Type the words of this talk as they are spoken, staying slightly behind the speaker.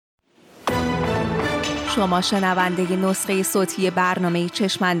شما شنونده نسخه صوتی برنامه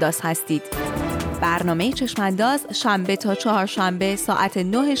چشم انداز هستید. برنامه چشم انداز شنبه تا چهارشنبه ساعت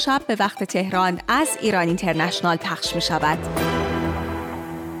 9 شب به وقت تهران از ایران اینترنشنال پخش می شود.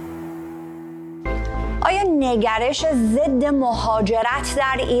 آیا نگرش ضد مهاجرت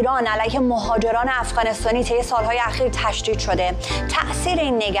در ایران علیه مهاجران افغانستانی طی سالهای اخیر تشدید شده؟ تأثیر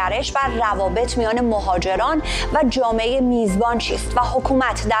این نگرش بر روابط میان مهاجران و جامعه میزبان چیست و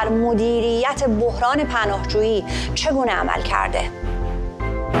حکومت در مدیریت بحران پناهجویی چگونه عمل کرده؟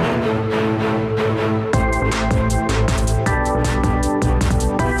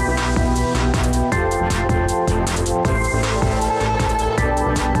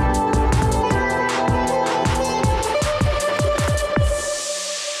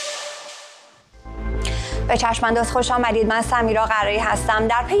 به چشم انداز خوش آمدید. من سمیرا قراری هستم.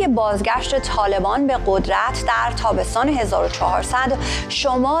 در پی بازگشت طالبان به قدرت در تابستان 1400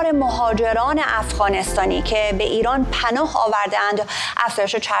 شمار مهاجران افغانستانی که به ایران پناه آوردند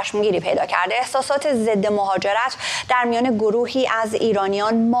افزایش چشمگیری پیدا کرده. احساسات ضد مهاجرت در میان گروهی از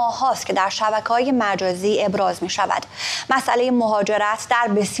ایرانیان ماهاست که در شبکه‌های مجازی ابراز می شود. مسئله مهاجرت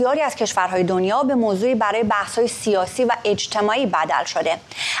در بسیاری از کشورهای دنیا به موضوعی برای بحث‌های سیاسی و اجتماعی بدل شده.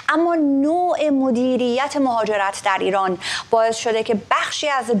 اما نوع مدیریت مهاجرت در ایران باعث شده که بخشی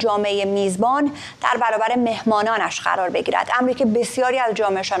از جامعه میزبان در برابر مهمانانش قرار بگیرد، امری که بسیاری از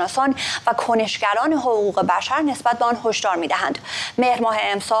جامعه شناسان و کنشگران حقوق بشر نسبت به آن هشدار می‌دهند. مهر ماه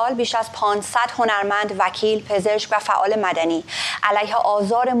امسال بیش از 500 هنرمند، وکیل، پزشک و فعال مدنی علیه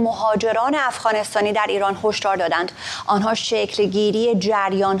آزار مهاجران افغانستانی در ایران هشدار دادند. آنها شکل‌گیری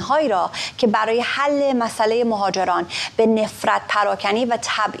جریان‌هایی را که برای حل مسئله مهاجران به نفرت پراکنی و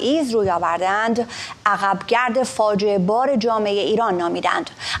تبعیض روی آوردند عقبگرد فاجعه بار جامعه ایران نامیدند.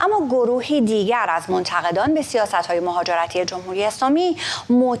 اما گروهی دیگر از منتقدان به سیاست‌های مهاجرتی جمهوری اسلامی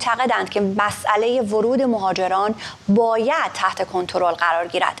معتقدند که مسئله ورود مهاجران باید تحت کنترل قرار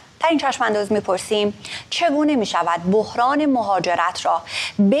گیرد. در این چشم انداز می‌پرسیم چگونه می‌شود بحران مهاجرت را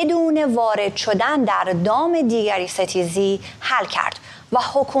بدون وارد شدن در دام دیگری ستیزی حل کرد و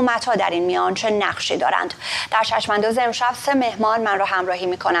حکومت‌ها در این میان چه نقشی دارند؟ در چشم انداز امشب 3 مهمان من را همراهی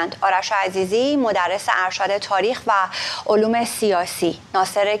می‌کنند: آرش عزیزی، مدرس ارشد تاریخ و علوم سیاسی،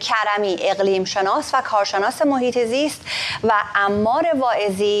 ناصر کرمی، اقلیم شناس و کارشناس محیط زیست و عمار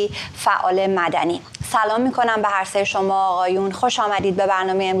واعظی، فعال مدنی. سلام میکنم به هر سه شما آقایون. خوش آمدید به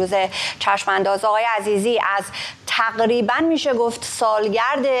برنامه امروز چشم انداز. آقای عزیزی، از تقریبا میشه گفت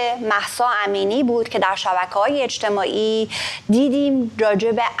سالگرد مهسا امینی بود که در شبکه‌های اجتماعی دیدیم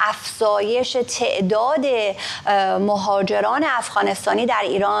راجع به افزایش تعداد مهاجران افغانستانی در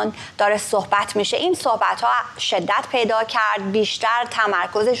ایران داره صحبت میشه. این صحبت‌ها شدت پیدا کرد، بیشتر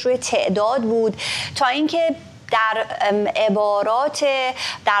تمرکزش روی تعداد بود تا اینکه در عبارات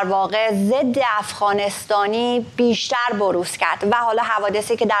در واقع ضد افغانستانی بیشتر بروز کرد و حالا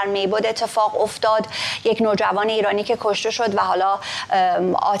حوادثی که در میبود اتفاق افتاد، یک نوجوان ایرانی که کشته شد و حالا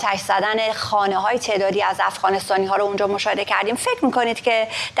آتش زدن خانه‌های تعدادی از افغانستانی ها رو اونجا مشاهده کردیم. فکر میکنید که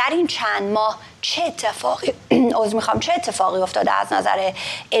در این چند ماه چه اتفاقی افتاده از نظر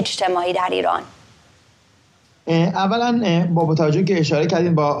اجتماعی در ایران؟ اولا با توجه که اشاره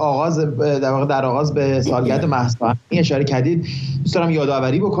کردین با آغاز در آغاز به سالگرد مهسا امینی اشاره کردید، دوست دارم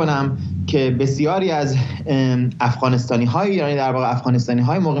یادآوری بکنم که بسیاری از افغانستانی‌های ایرانی، در واقع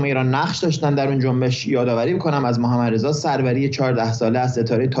افغانستانی‌های مقیم ایران نقش داشتن در اون جنبش. یادآوری بکنم از محمد رضا سروری 14 ساله از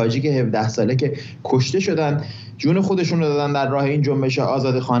ستاره تاجیک 17 ساله که کشته شدن، جون خودشون رو دادن در راه این جنبش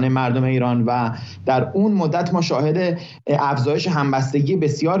آزادخانه مردم ایران و در اون مدت ما شاهد افزایش همبستگی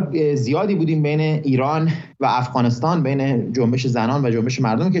بسیار زیادی بودیم بین ایران و افغانستان، بین جنبش زنان و جنبش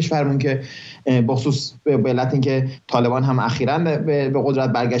مردم کشورمون که بخصوص به علت اینکه طالبان هم اخیراً به قدرت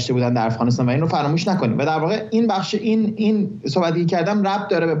برگشته بودن در افغانستان و این رو فراموش نکنیم. و در واقع این بخش این صحبتی که کردم ربط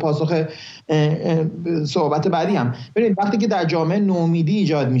داره به پاسخ صحبت بعدی هم. ببینید وقتی که در جامعه نومیدی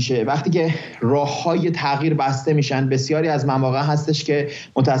ایجاد میشه، وقتی که راههای تغییر بسته میشن، بسیاری از مواقع هستش که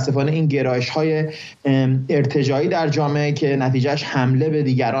متاسفانه این گرایش‌های ارتجاعی در جامعه که نتیجهش حمله به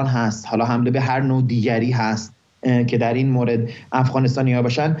دیگران هست، حالا حمله به هر نوع دیگری هست که در این مورد افغانستانی‌ها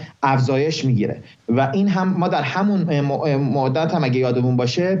باشن، افزایش میگیره. و این هم ما در همون مدت هم اگه یادمون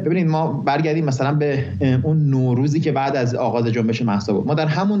باشه، ببینید ما برگردیم مثلا به اون نوروزی که بعد از آغاز جنبش مهسا بود، ما در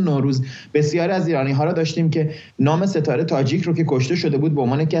همون نوروز بسیاری از ایرانی‌ها را داشتیم که نام ستاره تاجیک رو که کشته شده بود به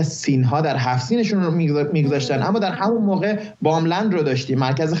عنوان یکی از سین‌ها در 7 سینشون رو می‌گذاشتن. اما در همون موقع باملند رو داشتیم،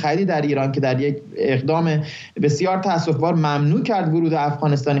 مرکز خیری در ایران که در یک اقدام بسیار تأسف‌بار ممنوع کرد ورود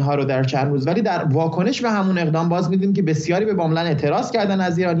افغانستانی‌ها رو در چند روز، ولی در واکنش به همون اقدام باز می‌دیدیم که بسیاری به باملن اعتراض کردن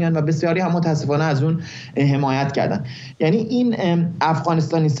از ایرانیان و بسیاری هم متاسفانه از اون حمایت کردن. یعنی این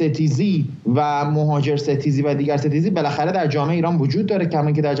افغانستانی ستیزی و مهاجر ستیزی و دیگر ستیزی بالاخره در جامعه ایران وجود داره،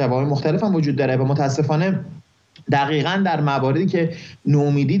 کما که در جوامع مختلف هم وجود داره و متاسفانه دقیقاً در مواردی که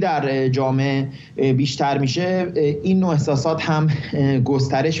نومیدی در جامعه بیشتر میشه این نوع احساسات هم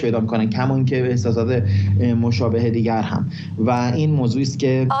گسترش پیدا میکنن، کما اینکه احساسات مشابه دیگر هم. و این موضوعی است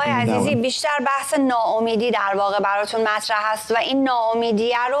که آقای عزیزی بیشتر بحث ناامیدی در واقع براتون مطرح هست و این ناامیدی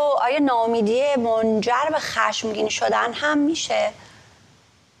رو آیا ناامیدی منجر به خشمگین شدن هم میشه؟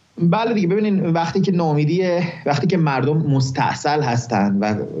 بله دیگه، ببینین وقتی که مردم مستعسل هستن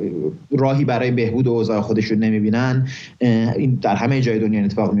و راهی برای بهبود اوضاع خودشون نمیبینن، این در همه جای دنیا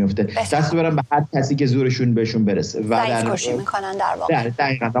اتفاق میفته. دست برن به هر کسی که زورشون بهشون برسه و ضعیف کشی میکنن در واقع.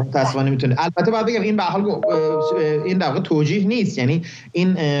 دقیقاً متأسفانه میتونه. البته باید بگم این به حال این در واقع توجیه نیست، یعنی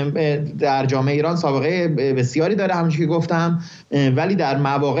این در جامعه ایران سابقه بسیاری داره همونجوری که گفتم، ولی در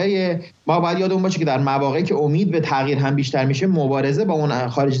مواقع ما باید یادمون باشه که در مواقعی که امید به تغییر هم بیشتر میشه، مبارزه با اون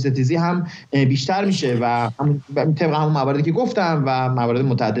خارجی ستیزی هم بیشتر میشه و طبق همون مواردی که گفتم و موارد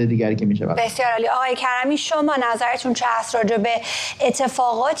متعدد دیگری که میشه. بسیار عالی. آقای کرمی شما نظرتون چه است راجع به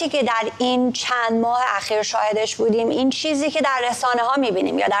اتفاقاتی که در این چند ماه اخیر شاهدش بودیم، این چیزی که در رسانه ها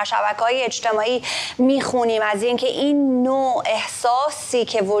میبینیم یا در شبکه‌های اجتماعی میخونیم از اینکه این نوع احساسی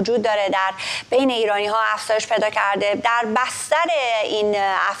که وجود داره در بین ایرانی ها افزایش پیدا کرده، در بستر این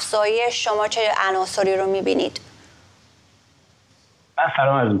افزایش شما چه عناصری رو میبینید؟ من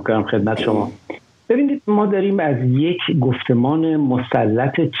سلام عرض میکنم خدمت شما. ببینید ما داریم از یک گفتمان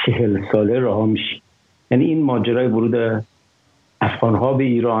مسلط 40 ساله رها میشیم. یعنی این ماجرای ورود افغان‌ها به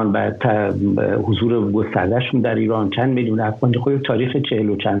ایران و حضور گسترده‌شون در ایران، چند میلیون افغان، خود تاریخ 40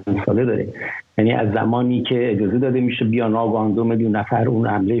 و چند ساله داره. یعنی از زمانی که اجازه داده میشه بیان آگاهان 2 میلیون نفر، اون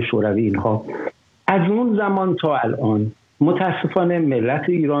حمله شوروی، اینها، از اون زمان تا الان متاسفانه ملت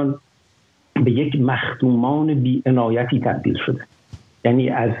ایران به یک مخدومان بی‌عنایتی تبدیل شده. یعنی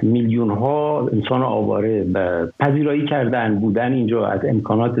از میلیون ها انسان آواره پذیرایی کردن، بودن اینجا، از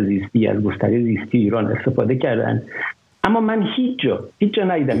امکانات زیستی، از گستره زیستی ایران استفاده کردن. اما من هیچ جا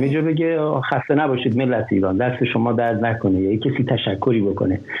ندیدم یه جا بگه خسته نباشید ملت ایران، دست شما درد نکنه یا کسی تشکری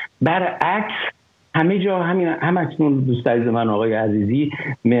بکنه. برعکس همه جا هم اکنون دوست عزیز من آقای عزیزی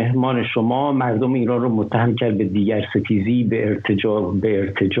مهمان شما مردم ایران رو متهم کرد به دیگر ستیزی، به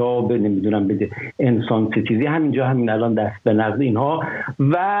ارتجاع، نمیدونم به انسان ستیزی. همینجا همین الان دست به نقض اینها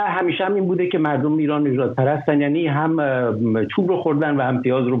و همیشه هم این بوده که مردم ایران نژاد پرستن، یعنی هم چوب رو خوردن و هم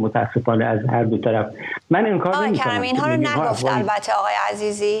پیاز رو متاسفانه از هر دو طرف. من انکار نمی‌کنم. آقای کرمی اینها رو نگفت البته آقای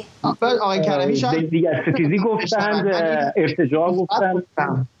عزیزی. آقای کرمی شاید دیگر ستیزی گفتند، ارتجاع گفتند.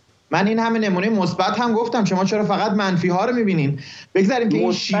 من این همه نمونه مثبت هم گفتم، شما چرا فقط منفی ها رو میبینین؟ بگذاریم که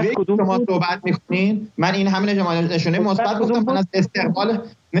این شیوه که شما صحبت میکنین، من این همه نشونه مثبت گفتم.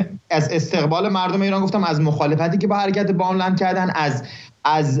 من از استقبال مردم ایران گفتم، از مخالفتی که با حرکت باملند کردن،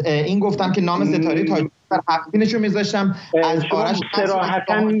 از این گفتم که نام ستاره تاجیک بر حقینشون میذاشتم، از آرش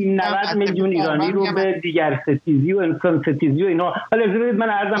صراحتاً 90 میلیون ایرانی رو به دیگر ستیزی و انسان ستیزی و اینا. حالا بذارید من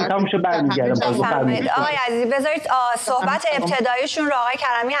عرضم تموم شه برمیگردم. آقای عزیزی بذارید صحبت ابتداییشون رو آقای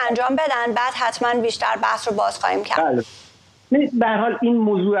کرمی انجام بدن، بعد حتما بیشتر بحث رو باز خواهیم کرد. به هر حال این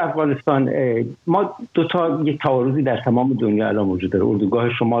موضوع افغانستان، ما یک تعارضی در تمام دنیا الان وجود داره، اردوگاه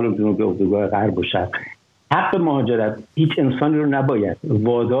شمال و جنوب، اردوگاه غرب و شرق. حق مهاجرت هیچ انسانی رو نباید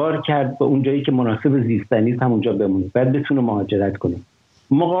وادار کرد به اون جایی که مناسب زیستنی است همونجا بمونه، باید بتونه مهاجرت کنه.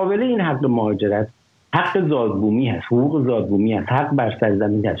 مقابل این حق مهاجرت حق زادبومی هست، حقوق زادبومی هست، حق بر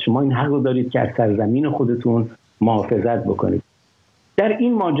سرزمین هست. شما این حق رو دارید که از سرزمین خودتون محافظت بکنید. در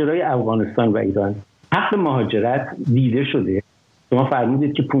این ماجرای افغانستان و ایران حق مهاجرت دیده شده. شما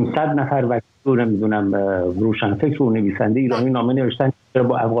فرمودید که 500 نفر وکیل رو نمیدونم روشنفکر و نویسنده ایرانی نامه نوشتن چرا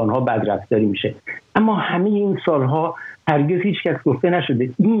با افغان‌ها بدرفتاری میشه، اما همه این سالها هرگز هیچ کس گفته نشده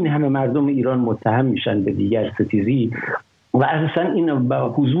این همه مردم ایران متهم میشن به دیگر ستیزی و اساسا این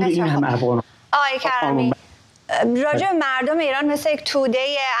حضور این همه افغان. آقای کرمی راجع به مردم ایران مثل یک توده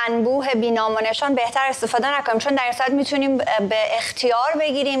انبوه بی‌نام و نشان بهتر استفاده نکنیم، چون در این صورت میتونیم به اختیار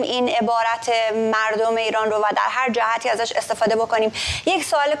بگیریم این عبارت مردم ایران رو و در هر جهتی ازش استفاده بکنیم. یک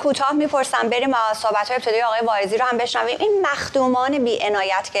سوال کوتاه میپرسم بریم صحبت‌های ابتدایی آقای واعظی رو هم بشنویم. این مخدومان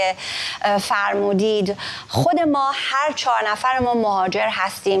بی‌عنایت که فرمودید، خود ما هر 4 نفرمون مهاجر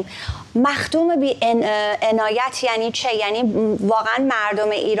هستیم. مخدوم بی‌عنایت یعنی چه؟ یعنی واقعا مردم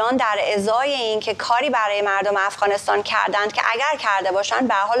ایران در ازای این که کاری برای مردم افغانستان کردند که اگر کرده باشن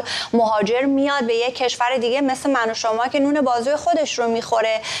به حال مهاجر میاد به یک کشور دیگه مثل من و شما که نون بازوی خودش رو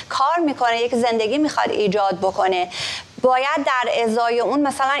میخوره، کار میکنه، یک زندگی میخواد ایجاد بکنه. باید در ازای اون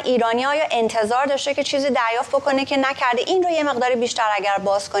مثلا ایرانی ها یا انتظار داشته که چیزی دریافت بکنه که نکرده؟ این رو یه مقداری بیشتر اگر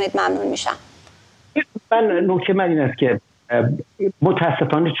باز کنید ممنون میشم. نکته من این است که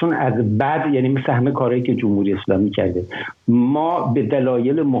متاسفانه چون از بعد، یعنی مثل همه کارهایی که جمهوری اسلامی کرده، ما به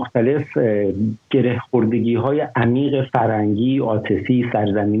دلایل مختلف گره خوردگی های عمیق فرهنگی، عاطفی،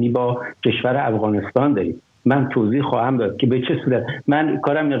 سرزمینی با کشور افغانستان داریم. من توضیح خواهم داد که به چه صورت. من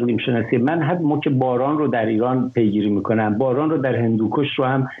کارم اقلیم شناسی، من هم که باران رو در ایران پیگیری میکنم، باران رو در هندوکش رو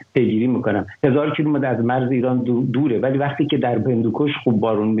هم پیگیری میکنم. 1000 کیلومتر از مرز ایران دوره، ولی وقتی که در هندوکش خوب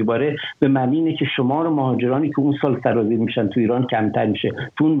بارون میباره به معنی اینه که شمار مهاجرانی که اون سال سرازیر میشن تو ایران کمتر میشه.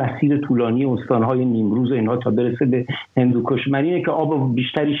 تو اون مسیر طولانی استانهای نیمروز و اینها تا برسه به هندوکش، معنی اینه که آب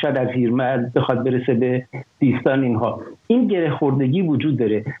بیشتری شاید از هیرمند بخواد برسه به سیستان. اینها این گره خوردگی وجود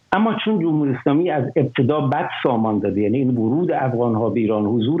داره. اما چون جمهوری اسلامی از ابتدا بد سامان داده، یعنی این ورود افغان‌ها به ایران،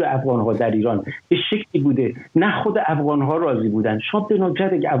 حضور افغان‌ها در ایران به شکلی بوده نه خود افغان‌ها راضی بودن. شما به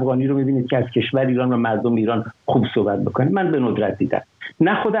ندرت یک افغانی رو می‌بینید که از کشور ایران و مردم ایران خوب صحبت بکنه. من به ندرت دیدم.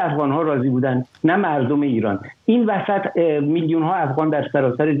 نه خود افغان‌ها راضی بودن، نه مردم ایران. این وسط میلیون‌ها افغان در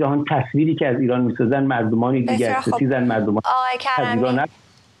سراسر جهان تصویری که از ایران می‌سازن مردمانی دیگر ستیزن، مردمان از ایران.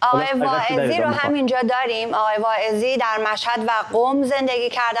 آقای واعظی رو همینجا داریم. آقای واعظی در مشهد و قم زندگی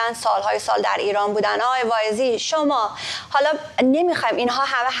کردن، سالهای سال در ایران بودن. آقای واعظی، شما حالا نمیخوایم، اینها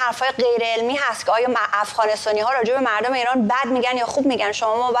همه حرفای غیر علمی هست که آیا افغانستانی ها راجع به مردم ایران بد میگن یا خوب میگن.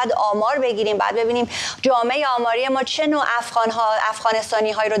 شما ما باید آمار بگیریم، بعد ببینیم جامعه آماری ما چه نوع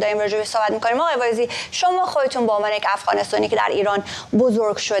افغانستانی هایی رو داریم راجع به صحبت میکنیم. آقای واعظی، شما خودتون به عنوان یک افغانستانی که در ایران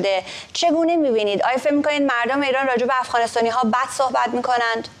بزرگ شده چگونه میبینید؟ آیا فکر میکنید مردم ایران راجع به افغانستانی ها بد صحبت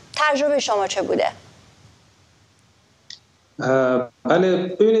میکنند؟ تجربه شما چه بوده؟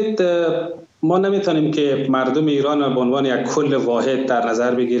 بله، ببینید ما نمیتونیم که مردم ایران به عنوان یک کل واحد در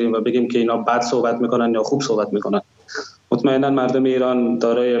نظر بگیریم و بگیم که اینا بد صحبت میکنن یا خوب صحبت میکنن. مطمئنا مردم ایران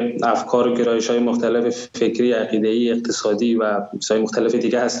دارای افکار و گرایش‌های مختلف فکری، عقیده‌ای، اقتصادی و چیزهای مختلف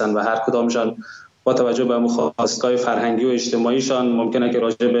دیگه هستند و هر کدامشان با توجه به خواستگاه فرهنگی و اجتماعیشان ممکنه که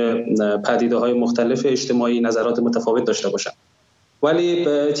راجع به پدیده‌های مختلف اجتماعی نظرات متفاوت داشته باشند. ولی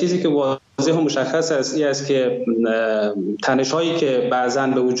چیزی که واضح و مشخص است این است که تنش‌هایی که بعضاً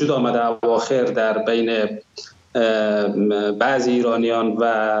به وجود آمده اواخر در بین بعضی ایرانیان و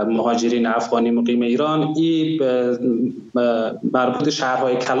مهاجرین افغانی مقیم ایران، این مربوط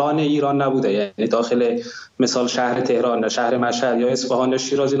شهرهای کلان ایران نبوده. یعنی داخل مثال شهر تهران، شهر مشهد یا اصفهان یا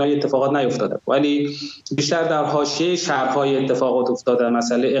شیراز اینا اتفاقات نیفتاده، ولی بیشتر در حاشیه شهرهای اتفاقات افتاده.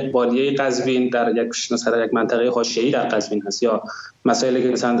 مسئله اقبالیه قزوین در یک منطقه حاشیه‌ای در قزوین هست، یا مسائلی که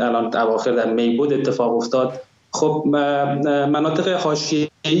مثلا الان اواخر در میبود اتفاق افتاد. خب مناطق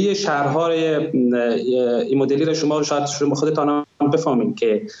حاشیه‌ای شهرهای این مدلی رو شما خودتان بفهمید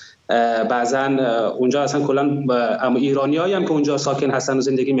که بعضا اونجا اصلا کلا ایرانیایی هم که اونجا ساکن هستن و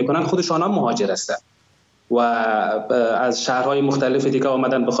زندگی میکنن خودشان هم مهاجر هستن و از شهرهای مختلف دیگه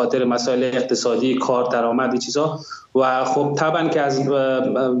آمدن به خاطر مسائل اقتصادی، کار، درآمد، چیزا. و خب طبعا که از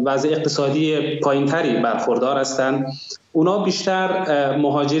وضع اقتصادی پایینتری برخوردار هستن. اونا بیشتر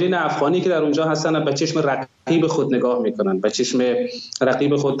مهاجرین افغانی که در اونجا هستن به چشم رقیب خود نگاه میکنن، به چشم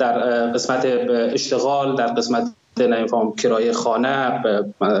رقیب خود در قسمت اشتغال، در قسمت کرایه خانه،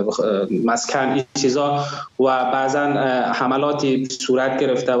 مسکن، این چیزا، و بعضا حملاتی صورت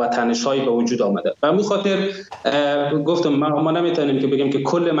گرفته و تنش‌هایی به وجود آمده. و همین خاطر گفتم ما نمیتونیم که بگیم که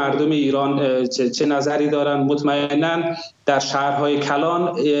کل مردم ایران چه نظری دارن. مطمئنا در شهرهای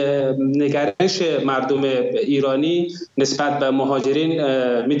کلان نگرش مردم ایرانی نسبت به مهاجرین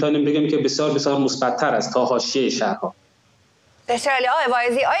میتونیم بگیم که بسیار بسیار مثبت‌تر است تا حاشیه شهرها. بسیار عالی. آقای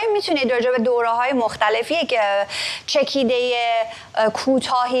واعظی، آیا میتونید راجع به دوره‌های مختلفی که چکیده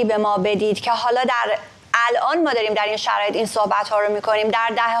کوتاهی به ما بدید که حالا در الان ما داریم در این شرایط این صحبت‌ها رو می‌کنیم،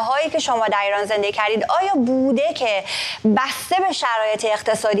 در دهه‌هایی که شما در ایران زندگی کردید آیا بوده که بسته به شرایط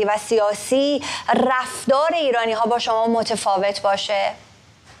اقتصادی و سیاسی رفتار ایرانی‌ها با شما متفاوت باشه؟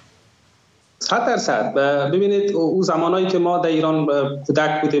 100%. ببینید اون زمانایی که ما در ایران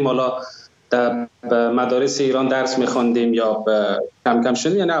کودک بودیم، حالا در مدارس ایران درس می‌خواندیم یا کم کم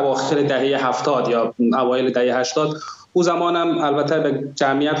شد، یعنی اواخر دهه 70 یا اوایل دهه 80، اون زمان هم البته به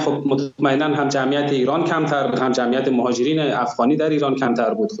جمعیت، خب مطمئنا هم جمعیت ایران کمتر بود، هم جمعیت مهاجرین افغانی در ایران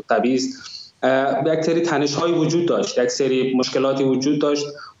کمتر بود. خب طبیعی است یک سری تنش‌های وجود داشت، یک سری مشکلاتی وجود داشت،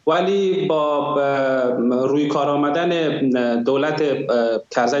 ولی با روی کار آمدن دولت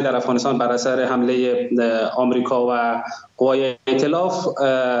کرزی در افغانستان بر اثر حمله آمریکا و قوای ائتلاف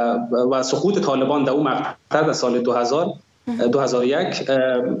و سقوط طالبان در اون مقطع در سال 2001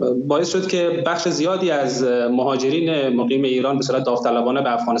 باعث شد که بخش زیادی از مهاجرین مقیم ایران به صورت داوطلبانه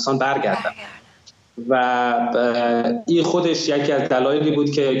به افغانستان برگردند و این خودش یکی از دلایلی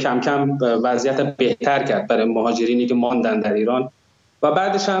بود که کم کم وضعیت بهتر کرد برای مهاجرینی که ماندن در ایران. و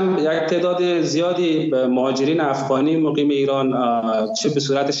بعدش هم یک تعداد زیادی مهاجرین افغانی مقیم ایران چه به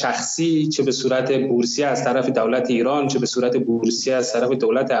صورت شخصی، چه به صورت بورسیه از طرف دولت ایران، چه به صورت بورسیه از طرف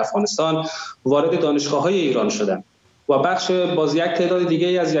دولت افغانستان وارد دانشگاه‌های ایران شدند. و باز یک تعداد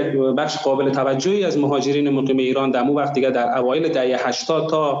دیگه از یک بخش قابل توجهی از مهاجرین مقیم ایران در اون وقت دیگه در اوایل دهه 80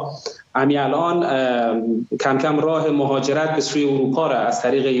 تا همین الان کم کم راه مهاجرت به سوی اروپا را از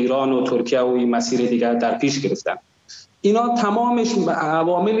طریق ایران و ترکیه و این مسیر دیگر در پیش گرفتن. اینا تمامش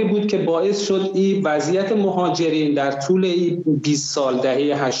عواملی بود که باعث شد این وضعیت مهاجرین در طول این 20 سال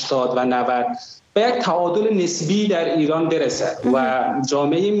دهه 80 و 90 به یک تعادل نسبی در ایران برسد و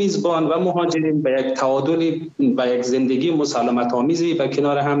جامعه میزبان و مهاجرین به یک تعادل و یک زندگی مسالمت آمیزی و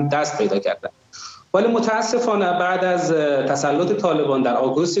کنار هم دست پیدا کردند. ولی متاسفانه بعد از تسلط طالبان در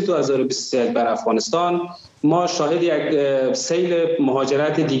آگوست 2021 بر افغانستان ما شاهد یک سیل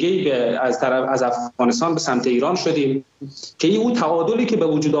مهاجرت دیگه‌ای از افغانستان به سمت ایران شدیم که این تعادلی که به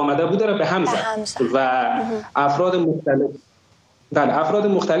وجود آمده بوده را به هم زد و افراد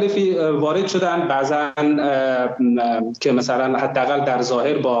مختلفی وارد شدن، بعضا که مثلا حداقل در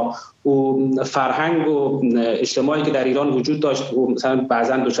ظاهر با اون فرهنگ و اجتماعی که در ایران وجود داشت مثلا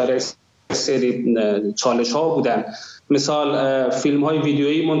بعضا دچار سری چالش ها بودن. مثال فیلم های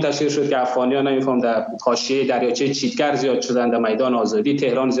ویدیویی منتشر شد که افغانیان نمیفهم در حاشیه دریاچه چیتگر زیاد شدن، در میدان آزادی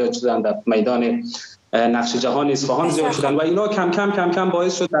تهران زیاد شدن، در میدان نقش جهان اصفهان زیاد شدن و اینا کم کم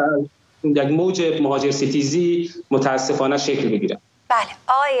باعث شد یک موج مهاجر ستیزی متاسفانه شکل بگیره. بله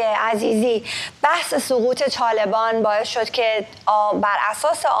آقای عزیزی، بحث سقوط طالبان باعث شد که بر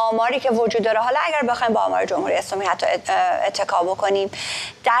اساس آماری که وجود داره، حالا اگر بخوایم با آمار جمهوری اسلامی حتی اتکا بکنیم،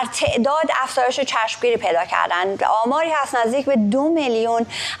 در تعداد افزایش چشمگیری پیدا کردن. آماری هست نزدیک به 2 میلیون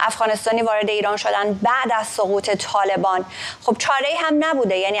افغانستانی وارد ایران شدن بعد از سقوط طالبان. خب چاره‌ای هم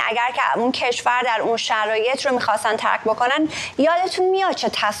نبوده، یعنی اگر که اون کشور در اون شرایط رو می‌خواستن ترک بکنن، یادتون میاد چه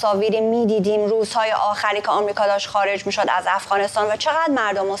تصاویری می‌دیدیم روزهای آخری که آمریکا داشت خارج می‌شد از افغانستان و چقدر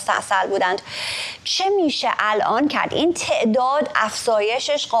مردم مستاصل بودند. چه میشه الان کرد؟ این تعداد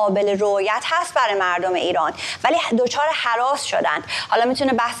افزایشش قابل رؤیت هست برای مردم ایران، ولی دچار هراس شدند. حالا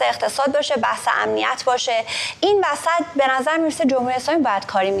میتونه بحث اقتصاد باشه، بحث امنیت باشه. این وسط به نظر میرسه جمهوری اسلامی باید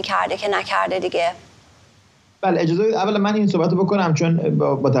کاری میکرده که نکرده دیگه. بله اجازه بدید اول من این صحبتو بکنم، چون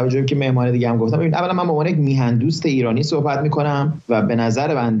با توجه که مهمان دیگه هم گفتم. ببین اولا من به عنوان یک میهندوست ایرانی صحبت میکنم و به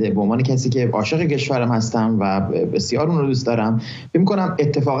نظر بنده به عنوان کسی که عاشق کشورم هستم و بسیار اون رو دوست دارم، فکر میکنم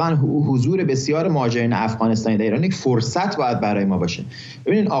اتفاقا حضور بسیار مهاجرین افغانستانی در ایران یک فرصت باید برای ما باشه.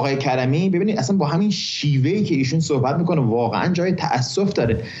 ببینید آقای کرمی، ببینید اصلا با همین شیوهی که ایشون صحبت میکنه واقعا جای تأسف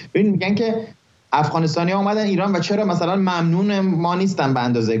داره. ببینید میگن که افغانستانی ها اومدن ایران و چرا مثلا ممنون ما نیستن به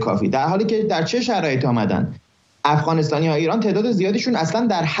اندازه کافی، در حالی که در چه شرایطی اومدن؟ افغانستانی ها ایران تعداد زیادیشون اصلا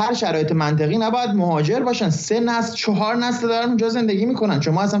در هر شرایط منطقی نباید مهاجر باشن. 3 نسل 4 نسل دارن اونجا زندگی میکنن.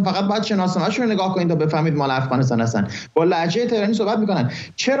 شما اصلا فقط باید شناسنامه‌شون رو نگاه کنید تا بفهمید مال افغانستان هستن. با لهجه تهرانی صحبت میکنن.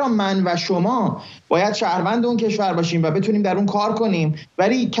 چرا من و شما باید شهروند اون کشور باشیم و بتونیم در اون کار کنیم،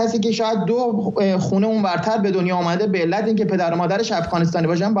 ولی کسی که شاید 2 خونه اونورتر به دنیا اومده به علت اینکه پدر و مادرش افغانستانی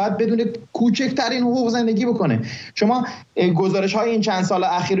باشن باید بدون کوچکترین حقوق زندگی بکنه؟ شما گزارش‌های این چند سال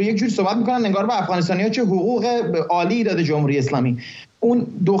اخیر رو یک جور صحبت میکنن انگار به افغانستانی‌ها چه حقوق عالی داده جمهوری اسلامی. اون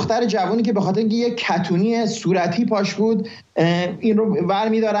دختر جوانی که به خاطر اینکه یک کتونی صورتی پاش بود این رو ور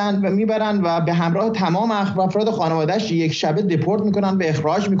می‌دارن و میبرن و به همراه تمام افراد خانواده‌اش یک شبه دپورت میکنن، به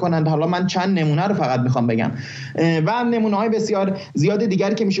اخراج میکنن. حالا من چند نمونه رو فقط میخوام بگم و هم نمونه‌های بسیار زیاد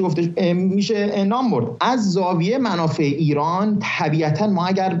دیگری که میشه نام برد. از زاویه منافع ایران طبیعتاً ما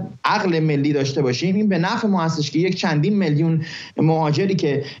اگر عقل ملی داشته باشیم این به نفع ما هستش که یک چندین میلیون مهاجری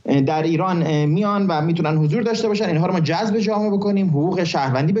که در ایران میان و میتونن حضور داشته باشن اینها رو ما جذب جامعه بکنیم، حقوق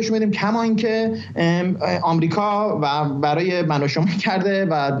شهروندی بهشون بدیم، کما اینکه آمریکا و برای من و شما کرده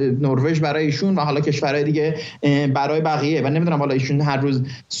و نروژ برای ایشون و حالا کشورهای دیگه برای بقیه. و نمیدونم حالا ایشون هر روز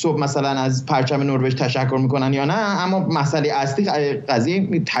صبح مثلا از پرچم نروژ تشکر میکنن یا نه، اما مسئله اصلی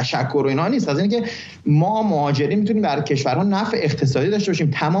قضیه تشکر و اینا نیست، از اینکه ما مهاجرین میتونیم برای کشورها نفع اقتصادی داشته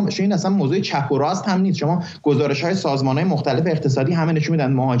باشیم. تمامش این اصلا موضوع چپ و راست هم نیست. شما گزارش‌های سازمان‌های مختلف اقتصادی همه نشون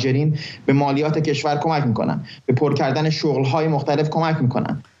میدن مهاجرین به مالیات کشور کمک میکنن، به پر کردن شغل‌های مختلف کمک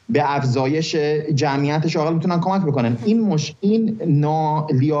میکنن، به افزایش جمعیت شاغل میتونن کمک بکنن. این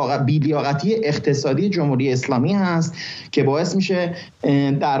بی‌لیاقتی اقتصادی جمهوری اسلامی هست که باعث میشه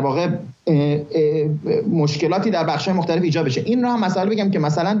در واقع مشکلاتی در بخش‌های مختلف ایجاد بشه. این رو هم مثلا بگم که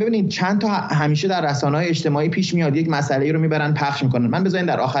مثلا ببینید چند تا همیشه در رسانه‌های اجتماعی پیش میاد، یک مسئله رو میبرن پخش میکنن. من بذارین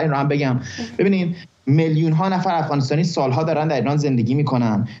در آخرین رو هم بگم، ببینید میلیون ها نفر افغانستانی سالها دارن در ایران زندگی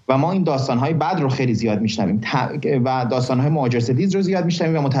میکنن و ما این داستان‌های بد رو خیلی زیاد میشنویم و داستان‌های مهاجرستیز رو زیاد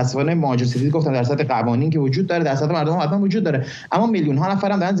میشنویم و متأسفانه مهاجرستیز گفتم در سطح قوانین که وجود داره، در سطح مردم حتما وجود داره، اما میلیون ها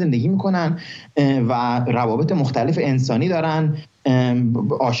نفر هم دارن زندگی میکنن و روابط مختلف انسانی دارن،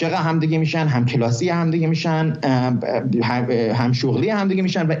 عاشق همدیگه میشن، هم کلاسی همدیگه میشن، هم شغلی همدیگه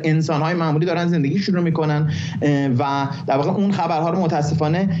میشن و انسان‌های معمولی دارن زندگیشون رو میکنن و در واقع اون خبرها رو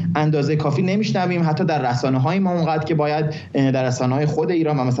متاسفانه اندازه کافی نمیشنویم، حتی در رسانه‌های ما اونقدر که باید، در رسانه‌های خود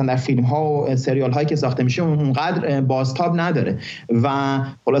ایران و مثلا در فیلم‌ها و سریال‌هایی که ساخته میشه اونقدر بازتاب نداره. و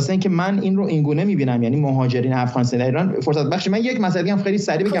خلاصه اینکه من این رو اینگونه میبینم، یعنی مهاجرین افغانستانی در ایران فرصت بخش. من یک مسئله هم خیلی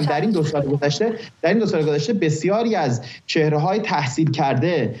سریع بگم، در این 2 سال گذشته بسیاری از چهره‌های تحصیل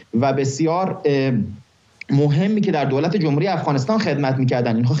کرده و بسیار مهمی که در دولت جمهوری افغانستان خدمت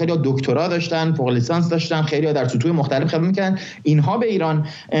میکردن، اینها خیلی دکترا داشتن، فوق لیسانس داشتن، خیلی در سطوح مختلف خدمت میکردن، اینها به ایران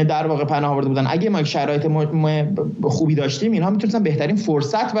در واقع پناه آورده بودن. اگه ما شرایط خوبی داشتیم اینها میتونستن بهترین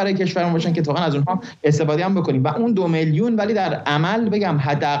فرصت برای کشورمون باشن که واقعا از اونها استفاده هم بکنیم. و اون 2 میلیون ولی در عمل بگم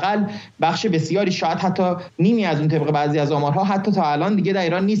حداقل بخش بسیاری، شاید حتی نیمی از اون طبق بعضی از آمارها حتی تا الان دیگه در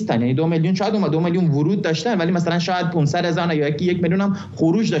ایران نیستن. یعنی 2 میلیون شاید 2 میلیون ورود داشتن ولی مثلا شاید 500,000 یا 1 میلیون هم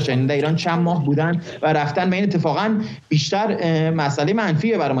خروج داشتن، در ایران چند ماه بودن و رفتن. و این اتفاقا بیشتر مسئله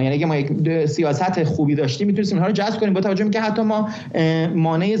منفیه برای ما. یعنی اگه ما یک سیاست خوبی داشتیم میتونستیم اینها رو جذب کنیم، با توجه به اینکه حتی ما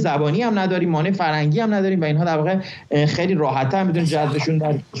مانع زبانی هم نداریم، مانع فرهنگی هم نداریم و اینها در واقع خیلی راحت‌تر میتونن جذبشون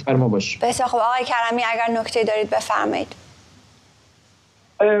در کشور ما باشه. بسیار خوب. آقای کرمی اگر نکته دارید بفرمایید.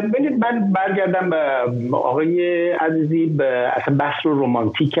 ببینید من برگردم به آقای عزیزی، اصلا بحث رو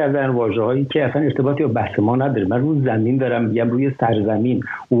رمانتیک کردن، واژه‌هایی که اصلا ارتباطی با بحث ما نداره. من روی زمین دارم میگم، روی سرزمین،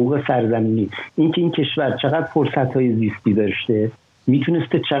 حقوق سرزمینی، اینکه این کشور چقدر فرصت‌های زیستی داشته،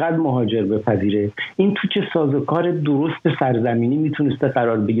 میتونسته چقدر مهاجر بپذیره، این تو چه سازوکار درست سرزمینی میتونسته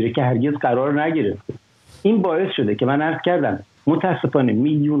قرار بگیره که هرگز قرار نگرفته. این باعث شده که من عرض کردم متاسفانه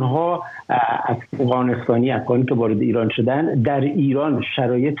میلیون ها افغانی که وارد ایران شدن در ایران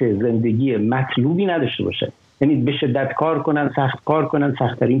شرایط زندگی مطلوبی نداشته باشه، یعنی به شدت کار کنن، سخت کار کنن،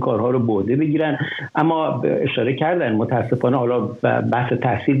 سخت‌ترین کارها رو به عهده بگیرن. اما اشاره کردن متاسفانه حالا بحث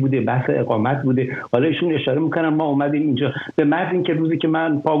تحصیل بوده، بحث اقامت بوده، حالا ایشون اشاره میکنن ما اومدیم اینجا به محض اینکه روزی که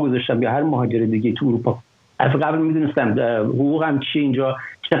من پا گذاشتم یا هر مهاجر دیگه تو اروپا از قبل میدونستم حقوقم چیه، اینجا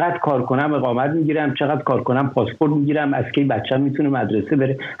چقدر کار کنم اقامت میگیرم، چقدر کار کنم پاسپورت میگیرم، از کی بچه‌م میتونه مدرسه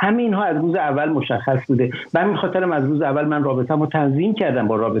بره، همه اینها از روز اول مشخص بوده. به همین خاطرم از روز اول من رابطه‌مو تنظیم کردم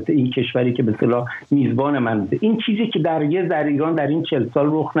با رابطه این کشوری که به اصطلاح میزبان من بوده. این چیزی که در ایران در این 40 سال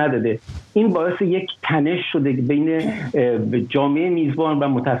رخ نداده، این باعث یک تنش شده بین جامعه میزبان و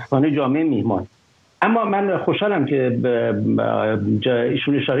متاسفانه جامعه میهمان. اما من خوشحالم که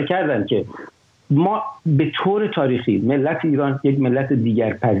ایشون اشاره کردن که ما به طور تاریخی ملت ایران یک ملت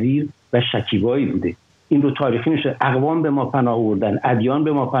دیگرپذیر و شکیبایی بوده. این رو تاریخی میشه. اقوام به ما پناه آوردن، ادیان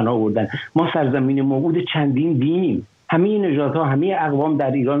به ما پناه آوردن. ما سرزمین موعود چندین دینیم. همه نژادها، همه اقوام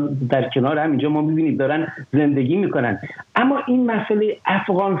در ایران در کنار هم اینجا ما می‌بینید دارن زندگی میکنن. اما این مسئله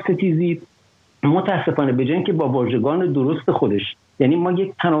افغان ستیزی متاسفانه به جای اینکه با واژگان درست خودش، یعنی ما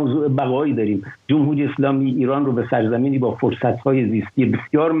یک تنازع بقایی داریم، جمهوری اسلامی ایران رو به سرزمینی با فرصت‌های زیستی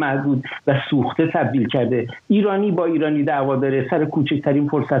بسیار محدود و سوخته تبدیل کرده. ایرانی با ایرانی دعوا داره سر کوچکترین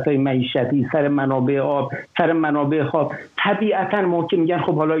فرصت‌های معیشتی، سر منابع آب، سر منابع خواب. طبیعتاً ما که میگن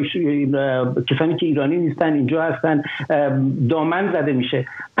خب حالا کسانی که ایرانی نیستن اینجا هستن، دامن زده میشه.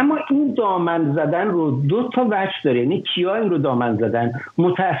 اما این دامن زدن رو 2 تا وجه داره. یعنی کیا این رو دامن زدن؟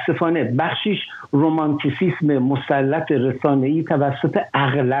 متاسفانه بخشیش رمانتیسیسم مسلط رسانه‌ای توسط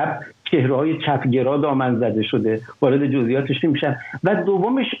اغلب چهره‌های چپگرا دامن زده شده، وارد جزئیاتش نمیشم. و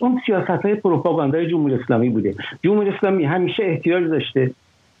دومش اون سیاست‌های پروپاگاندای جمهوری اسلامی بوده. جمهوری اسلامی همیشه احتیاج داشته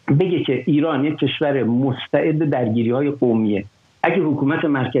بگه که ایران یک کشور مستعد درگیری‌های قومیه. اگه حکومت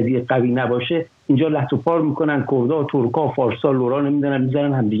مرکزی قوی نباشه اینجا لهت و پار میکنن، کردا، ترکا، فارسا، لورا نمیدونن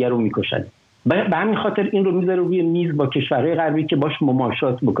میذارن همدیگه رو میکشن. به همین خاطر این رو میذاره روی میز با کشورهای غربی که باش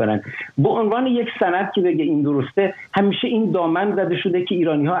مماشات بکنن. به عنوان یک سند که بگه این درسته، همیشه این دامن زده شده که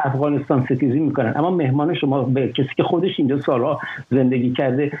ایرانی‌ها افغانستان ستیزی میکنن. اما مهمان شما به کسی که خودش اینجا سالها زندگی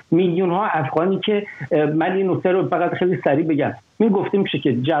کرده، میلیون‌ها افغانی که من این نکته رو فقط خیلی سریع بگم، این گفته میشه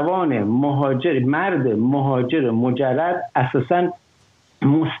که جوان مهاجر، مرد مهاجر مجرد اساساً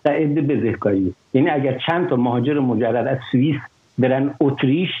مستعد بزهکاری. یعنی اگر چند تا مهاجر مجرد از سوئیس برن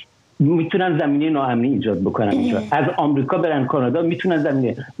اتریش میتونن زمینه ناامنی ایجاد بکنن اینجا. از آمریکا برن کانادا میتونن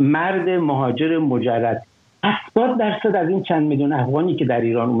زمینه. مرد مهاجر مجرد 70% از این چند میلیون افغانی که در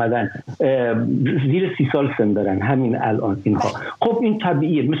ایران اومدن زیر 30 سال سن دارن همین الان اینها. خب این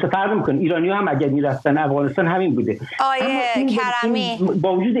طبیعیه، مثل فرق میکنه ایرانی‌ها هم اگر میرفتن افغانستان همین بوده. آیه کرمی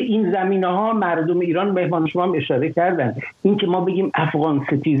با وجود این زمینه‌ها مردم ایران مهمان شما هم اشاره کردن این که ما بگیم افغان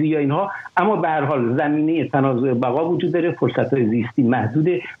ستیزی یا اینها، اما به هر حال زمینه تنازع بقا وجود داره، فرصت‌های زیستی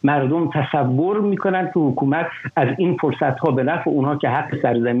محدوده، مردم تصور میکنن که حکومت از این فرصت‌ها به نفع اونها که حق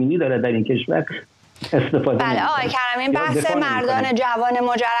سرزمینی داره در این کشور استفاده. بله آقای کرمی، این بحث مردان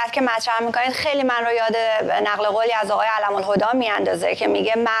جوان مجرد که مطرح میکنید خیلی من رو یاد نقل قولی از آقای علم‌الهدی میاندازه که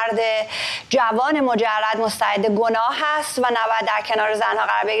میگه مرد جوان مجرد مستعد گناه هست و نباید در کنار زنها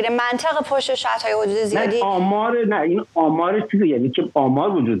قرار بگیره. منطق پشتش حتی حدود زیادی این آمار چیزه، یعنی که آمار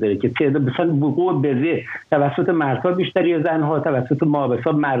وجود داره که تعداد مثلا وقوع بزه توسط مردها بیشتر یا زنها توسط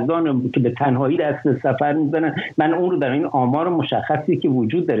مابسا مردان که به تنهایی دست به سفر میزنن. من اون رو در این آمار مشخصی که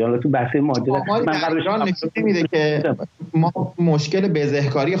وجود داره، حالا تو بحث مهاجرت ایران نشون نمیده که ما مشکل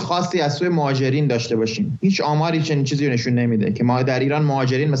بزهکاری خاصی از سوی مهاجرین داشته باشیم. هیچ آماری چنین چیزی رو نشون نمیده که ما در ایران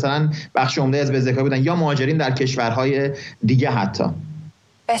مهاجرین مثلا بخش عمده از بزهکاری بودن یا مهاجرین در کشورهای دیگه حتی.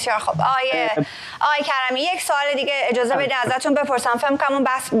 بسیار خوب. آقای کرمی، یک سوال دیگه اجازه بدید ازتون بپرسم. فهم کنم اون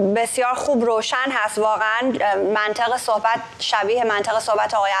بحث بسیار خوب روشن هست، واقعا منطق صحبت شبیه منطق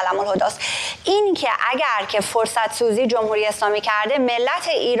صحبت آقای علم‌الهدی است. این که اگر که فرصت سوزی جمهوری اسلامی کرده، ملت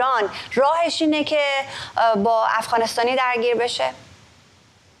ایران راهش اینه که با افغانستانی درگیر بشه؟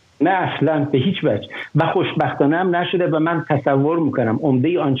 نه اصلا به هیچ وجه، و خوشبختانه هم نشده و من تصور میکنم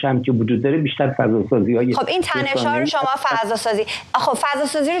عمده آنچه هم که وجود داره بیشتر فضاسازی‌های. خب این تنش‌ها رو شما فضاسازی، خب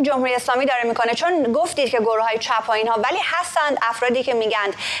فضاسازی رو جمهوری اسلامی داره میکنه، چون گفتید که گروه‌های چپ و اینها، ولی هستند افرادی که میگن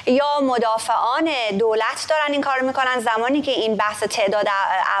یا مدافعان دولت دارن این کارو میکنن. زمانی که این بحث تعداد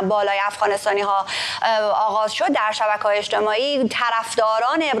بالای افغانستانی ها آغاز شد در شبکه‌های اجتماعی،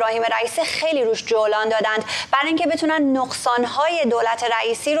 طرفداران ابراهیم رئیسی خیلی روش جولان دادند برای اینکه بتونن نقصان‌های دولت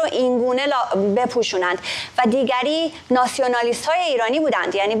رئیسی رو اینگونه بپوشونند و دیگری ناسیونالیست‌های ایرانی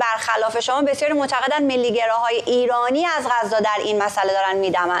بودند. یعنی برخلاف شما بسیاری معتقدند ملی‌گراهای ایرانی از غزه در این مسئله دارن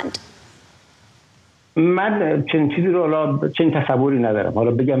میدمند. من چنین چیزی رو چنین تصوری ندارم.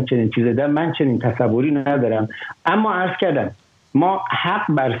 حالا بگم چنین چیزی دارم، من چنین تصوری ندارم، اما عرض کردم ما حق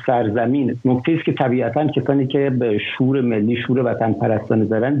بر سرزمین، نکته است که طبیعتاً کسانی که به شور ملی، شور وطن پرستانه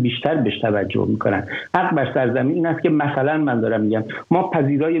دارن بیشتر بهش توجه میکنن. حق بر سرزمین این است که مثلا من دارم میگم ما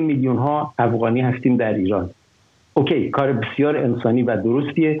پذیرای میلیون ها افغانی هستیم در ایران. اوکی، کار بسیار انسانی و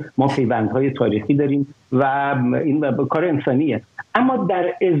درستیه، ما پیوندهای تاریخی داریم و این کار انسانیه، اما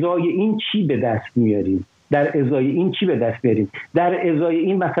در ازای این چی به دست میاریم؟ در ازای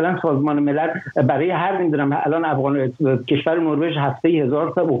این مثلا سازمان ملل برای هر نمیدونم الان کشور نروژ هفته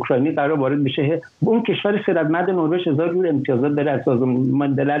 1000 تا اوکراینی قرار وارد بشه، اون کشور ثروتمند نروژ 1000 جور امتیازات داره از سازمان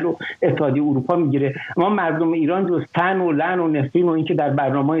ملل و اتحادیه اروپا میگیره. ما مردم ایران جز تن و لعن و نفرین و اینکه در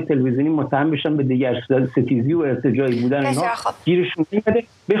برنامه‌های تلویزیونی متهم بشن به دیگر ستیزی و ارتجاعی بودن اینا گیرشون نمیاد،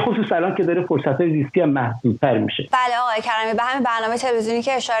 به خصوص الان که داره فرصت‌های زیستی هم محدودتر میشه. بله آقای کرمی، به همین برنامه تلویزیونی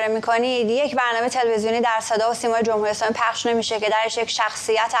که اشاره می‌کنید، یک برنامه تلویزیونی در صدا و سیمای جمهوری اسلامی پخش نمیشه که درش یک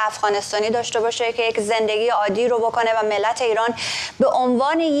شخصیت افغانستانی داشته باشه که یک زندگی عادی رو بکنه و ملت ایران به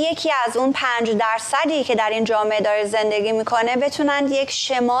عنوان یکی از اون 5% که در این جامعه داره زندگی میکنه بتونن یک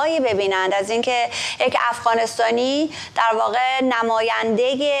شمایی ببینند از اینکه یک افغانستانی در واقع نماینده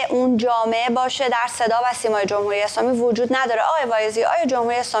اون جامعه باشه. در صدا و سیمای جمهوری اسلامی وجود نداره. آقای وایزی، آیا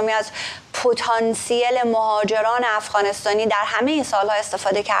جمهوری اسلامی از پتانسیل مهاجران افغانستانی در همه این سالها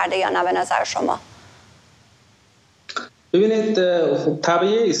استفاده کرده یا نه به نظر شما؟ ببینید،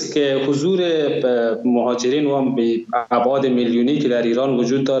 طبیعی است که حضور مهاجرین و به ابعاد میلیونی که در ایران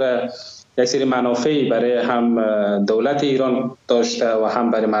وجود داره یک سری منافعی برای هم دولت ایران داشته و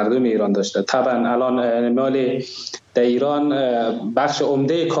هم برای مردم ایران داشته. طبعا الان مال در ایران بخش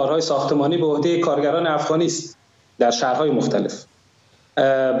عمده کارهای ساختمانی به عهده کارگران افغانی است در شهرهای مختلف.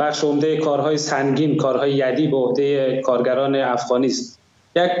 بخش عمده کارهای سنگین، کارهای یدی به عهده کارگران افغانی است.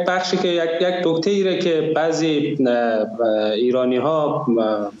 یک بخشی که یک نکته ایره که بعضی ایرانی ها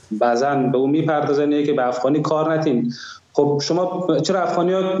بعضا به اون میپردازن که به افغانی کار نتین. خب شما چرا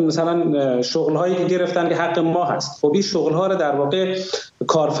افغانی ها مثلا شغل هایی که گرفتن که حق ما هست؟ خب این شغل ها رو در واقع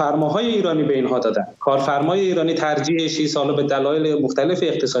کارفرماهای ایرانی به اینها دادن. کارفرمای ایرانی ترجیحش سالا به دلایل مختلف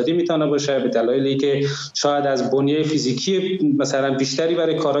اقتصادی میتونه باشه، به دلایلی که شاید از بنیه فیزیکی مثلا بیشتری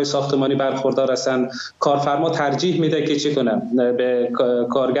برای کارهای ساختمانی برخوردار هستن. کارفرما ترجیح میده که چه کنه؟ به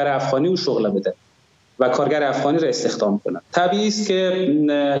کارگر افغانی او شغل بده و کارگر افغانی را استخدام کنند. طبیعی است که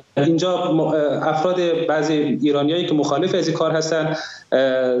اینجا افراد بعضی ایرانیایی که مخالف از این کار هستند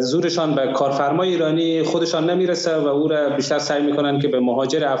زورشان به کارفرمای ایرانی خودشان نمیرسه و او را بیشتر سعی میکنن که به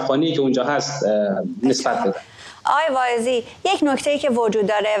مهاجر افغانی که اونجا هست نسبت بدن. آقای واعظی، یک نکته‌ای که وجود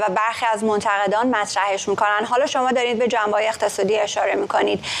داره و برخی از منتقدان مطرحش میکنن، حالا شما دارید به جنبه‌های اقتصادی اشاره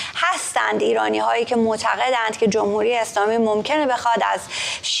میکنید، هستند ایرانی‌هایی که معتقدند که جمهوری اسلامی ممکنه بخواد از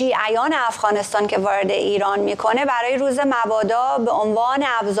شیعیان افغانستان که وارد ایران میکنه برای روز مبادا به عنوان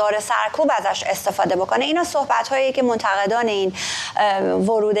ابزار سرکوب ازش استفاده بکنه. اینا صحبت‌هایی که منتقدان این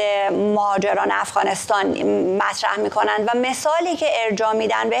ورود مهاجران افغانستان مطرح میکنند و مثالی که ارجاع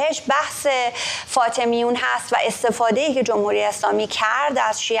میدن بهش بحث فاطمیون هست و استفاده‌ای که جمهوری اسلامی کرد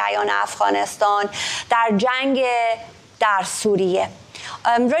از شیعیان افغانستان در جنگ در سوریه.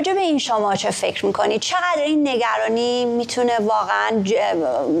 راجع به این شما چه فکر میکنید؟ چقدر این نگرانی میتونه واقعا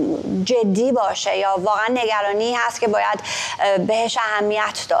جدی باشه یا واقعا نگرانی هست که باید بهش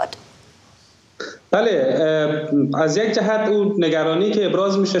اهمیت داد؟ بله، از یک جهت اون نگرانی که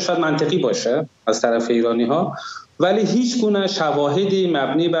ابراز میشه شاید منطقی باشه از طرف ایرانی ها، ولی هیچ گونه شواهدی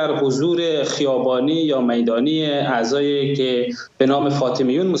مبنی بر حضور خیابانی یا میدانی اعضایی که به نام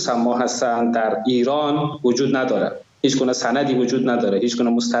فاطمیون مسما هستند در ایران وجود نداره. هیچ گونه سندی وجود نداره، هیچ گونه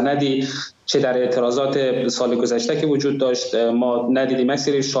مستندی چه در اعتراضات سال گذشته که وجود داشت ما ندیدیم. یک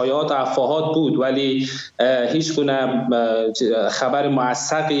سری شایعات و افواهات بود ولی هیچ گونه خبر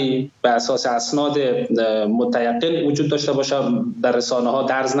موثقی به اساس اسناد متیقن وجود داشته باشه در رسانه‌ها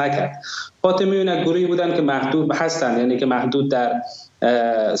درز نکرد. فاطمیون یک گروهی بودن که محدود هستند، یعنی که محدود در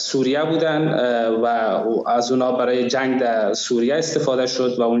سوریه بودن و از اونا برای جنگ در سوریه استفاده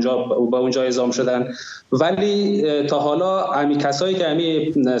شد و اونجا اعزام شدن. ولی تا حالا کسایی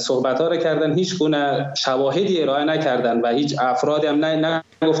که صحبت‌ها را کردن هیچ گونه شواهدی ارائه نکردن و هیچ افرادی هم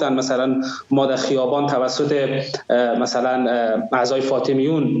نگفتن مثلا ما در خیابان توسط مثلا اعضای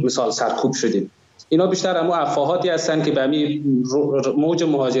فاطمیون مثال سرکوب شدیم. اینا بیشتر همون افواهاتی هستن که به موج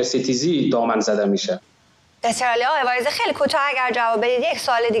مهاجر ستیزی دامن زده میشه. بسیار عالی. آقای واعظی، خیلی کوتاه اگر جواب بدید. یک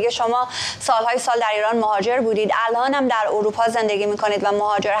سال دیگه، شما سالهای سال در ایران مهاجر بودید، الان هم در اروپا زندگی میکنید و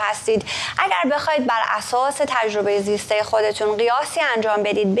مهاجر هستید. اگر بخواید بر اساس تجربه زیسته خودتون قیاسی انجام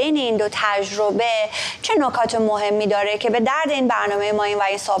بدید بین این دو تجربه، چه نکات مهمی داره که به درد این برنامه ما و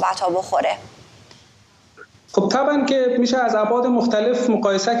این صحبت ها بخوره؟ خب طبعا که میشه از ابعاد مختلف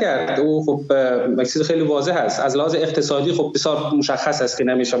مقایسه کرد. او خب یک چیز خیلی واضح است. از لحاظ اقتصادی خب بسیار مشخص است که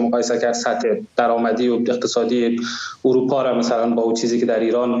نمیشه مقایسه کرد سطح درآمدی و اقتصادی اروپا را مثلا با اون چیزی که در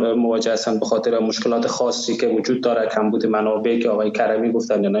ایران مواجه هستند به خاطر مشکلات خاصی که وجود داره، کمبود منابع که آقای کرمی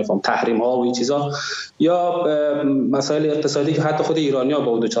گفتن یا نمیفهم تحریم ها و این چیزا، یا مسائل اقتصادی که حتی خود ایرانی‌ها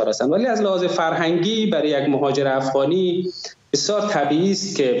با اون دچار هستند. ولی از لحاظ فرهنگی برای یک مهاجر افغانی بسیار طبیعی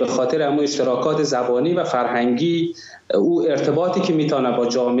است که به خاطر همون اشتراکات زبانی و فرهنگی او ارتباطی که میتونه با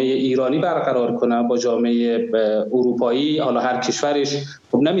جامعه ایرانی برقرار کنه با جامعه اروپایی، حالا هر کشورش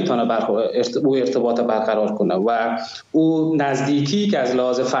خب نمیتونه او ارتباط برقرار کنه و او نزدیکی که از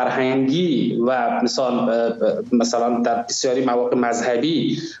لحاظ فرهنگی و مثلا در بسیاری مواقع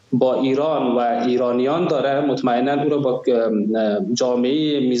مذهبی با ایران و ایرانیان داره، مطمئنا او رو با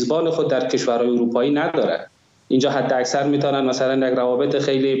جامعه میزبان خود در کشورهای اروپایی نداره. اینجا حد اکثر میتونن مثلا یک روابط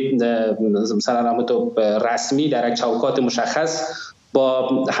خیلی مثلا رسمی در یک چوکات مشخص با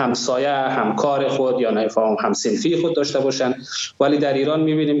همسایه، همکار خود یا نمیفهم همسنفی خود داشته باشن، ولی در ایران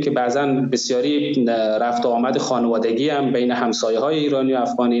میبینیم که بعضا بسیاری رفت و آمد خانوادگی هم بین همسایه‌های ایرانی و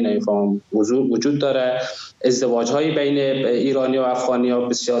افغانی نمیفهم وجود داره. ازدواج‌های بین ایرانی و افغانی‌ها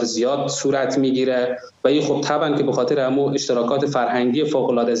بسیار زیاد صورت میگیره و این خب طبعا که به خاطر همون اشتراکات فرهنگی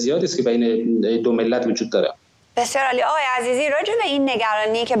فوق‌العاده زیادی است که بین دو ملت وجود داره. بسیار عالی. آقای عزیزی، راجع به این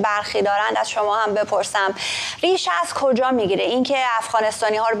نگرانی که برخی دارند از شما هم بپرسم. ریشه از کجا میگیره؟ اینکه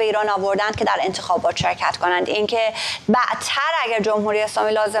افغانستانی ها رو به ایران آوردند که در انتخابات شرکت کنند، اینکه بعدتر اگر جمهوری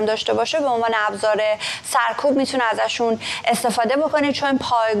اسلامی لازم داشته باشه به عنوان ابزار سرکوب میتونه ازشون استفاده بکنه چون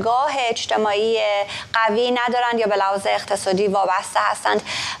پایگاه اجتماعی قوی ندارند یا به لحاظ اقتصادی وابسته هستند.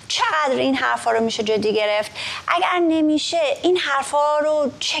 چقدر این حرفا رو میشه جدی گرفت؟ اگر نمیشه، این حرفا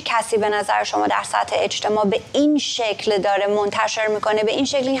رو چه کسی به نظر شما در سطح اجتماع به این شکل داره منتشر میکنه؟ به این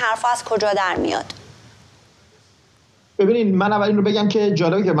شکل این حرفا از کجا در میاد؟ ببینید من اول این رو بگم که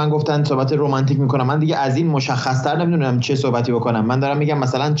جالبه که من گفتن صحبت رمانتیک میکنم. من دیگه از این مشخص‌تر نمیدونم چه صحبتی بکنم. من دارم میگم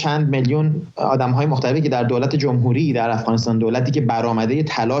مثلا چند میلیون آدم‌های مختلفی که در دولت جمهوری در افغانستان، دولتی که برآمده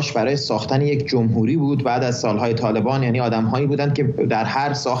تلاش برای ساختن یک جمهوری بود بعد از سالهای طالبان، یعنی آدم‌هایی بودن که در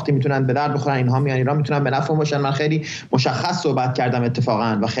هر ساختی میتونن به درد بخورن، اینها میان ایران میتونن به نفع باشن. من خیلی مشخص صحبت کردم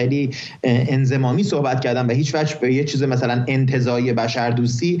اتفاقا و خیلی انضمامی صحبت کردم و هیچ وجه به یه چیز مثلا انتزاعی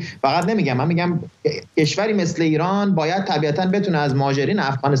بشردوستی فقط نمیگم. من میگم کشوری مثل ایران باید طبیعتاً بتونه از مهاجرین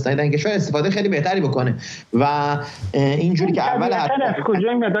افغانستانی در این کشور استفاده خیلی بهتری بکنه و اینجوری که اول از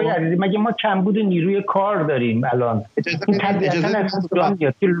کجا میاد آقای عزیزی؟ مگه ما کمبود نیروی کار داریم الان؟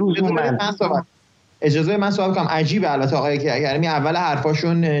 اجازه من صحبت کنم. عجیبه البته آقای کریمی اول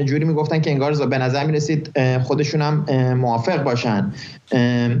حرفاشون جوری میگفتن که انگار به نظر میرسید خودشون هم موافق باشن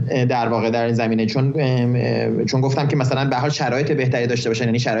در واقع در این زمینه، چون گفتم که مثلا به حال شرایط بهتری داشته باشن،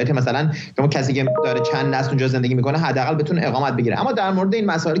 یعنی شرایط مثلا شما کسی که داره چند نسل اونجا زندگی میکنه حداقل بتونه اقامت بگیره. اما در مورد این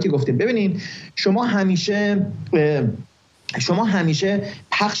مسائلی که گفتید، ببینید شما همیشه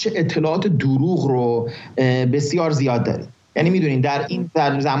پخش اطلاعات دروغ رو بسیار زیاد دارید. یعنی میدونین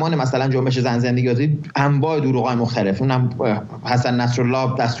در زمان مثلا جنبش زن زندگی آزادی انواع دروغ‌های مختلف، اونم حسن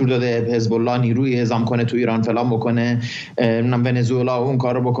نصرالله دستور داده حزب الله نیروی اعزام کنه تو ایران فلان بکنه، اونم ونزوئلا اون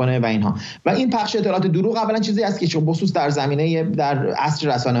کارو بکنه و اینها. و این پخش اطلاعات دروغ اولا چیزی است که خصوص در زمینه در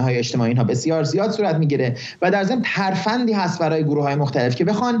عصر رسانه‌های اجتماعی اینها بسیار زیاد صورت میگیره و در ضمن ترفندی هست برای گروه‌های مختلف که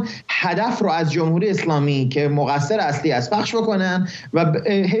بخوان هدف رو از جمهوری اسلامی که مقصر اصلی است پخش بکنن و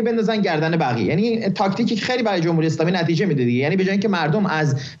هی بندازن گردن بقیه. یعنی تاکتیکی که خیلی برای جمهوری اسلامی نتیجه میده دیگه. یعنی به جای اینکه مردم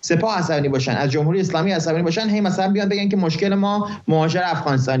از سپاه عصبانی باشن، از جمهوری اسلامی عصبانی باشن، هی مثلا بیان بگن که مشکل ما مهاجر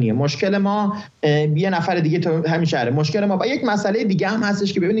افغانستانیه، مشکل ما یه نفر دیگه تو همین شهره، مشکل ما. و یک مسئله دیگه هم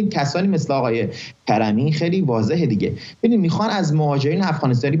هستش که ببینید کسانی مثل آقای کرمی خیلی واضحه دیگه، ببینید میخوان از مهاجرین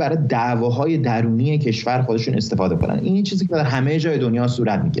افغانستانی برای دعواهای درونی کشور خودشون استفاده کنن. این چیزی که در همه جای دنیا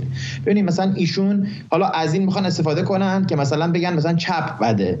صورت میگیره. ببینید مثلا ایشون حالا از این میخوان استفاده کنن که مثلا بگن مثلا چپ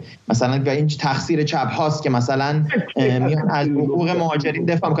بده، مثلا این تقصیر چپ هاست که مثلا میان از حقوق مهاجرین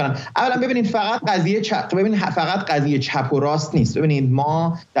دفاع میکنن. اولا ببینید فقط قضیه چپ و راست نیست. ببینید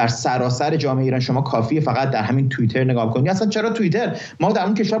ما در سراسر جامعه ایران، شما کافیه فقط در همین توییتر نگاه کنید. اصلا چرا توییتر؟ ما در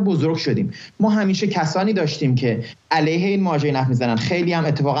اون کشور بزرگ شدیم، ما همیشه کسانی داشتیم که علیه این مهاجرین حرف میزنن، خیلی هم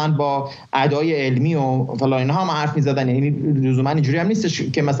اتفاقا با ادعای علمی و فلان اینها هم حرف میزدن. یعنی لزوما اینجوری هم نیستش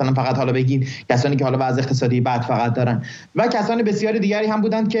که مثلا فقط حالا بگین کسانی که حالا وضع اقتصادی بد فقط دارن، و کسان بسیاری دیگری هم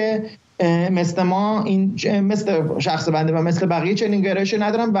بودن که مثل ما، این مثل شخص بنده و مثل بقیه چنین گرایشی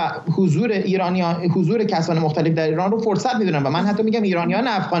ندارن و حضور کسان مختلف در ایران رو فرصت میدونن. و من حتی میگم ایرانیان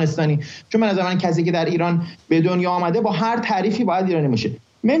افغانستانی، چون من از زمان کسی که در ایران به دنیا آمده با هر تعریفی باید ایرانی باشه.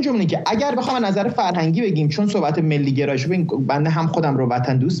 من جمله که اگر بخوام نظر فرهنگی بگیم، چون صحبت ملی گرایش، بنده هم خودم رو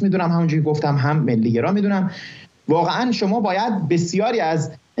وطن دوست میدونم، همونجوری گفتم هم ملی گرا میدونم، واقعا شما باید بسیاری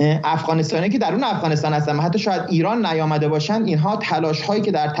از افغانستانی که درون افغانستان هستن و حتی شاید ایران نیامده باشن، اینها تلاش هایی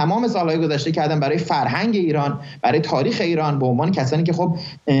که در تمام سالهای گذشته کردن برای فرهنگ ایران، برای تاریخ ایران، به عنوان کسانی که خب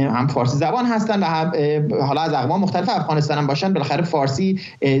هم فارسی زبان هستن و حالا از اقوام مختلف افغانستان هم باشن، بالاخره فارسی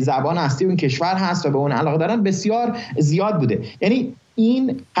زبان اصلی اون کشور هست و به اون علاقه دارن، بسیار زیاد بوده. یعنی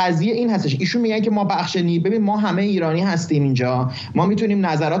این قضیه این هستش. ایشون میگن که ما ببین ما همه ایرانی هستیم اینجا، ما میتونیم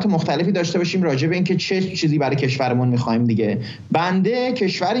نظرات مختلفی داشته باشیم راجع به اینکه چه چیزی برای کشورمون میخوایم دیگه. بنده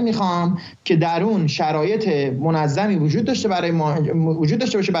کشوری میخوام که در اون شرایط منظمی وجود داشته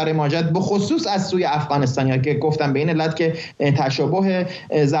باشه برای مهاجرت، به خصوص از سوی افغانستانی‌ها که گفتم به این علت که تشابه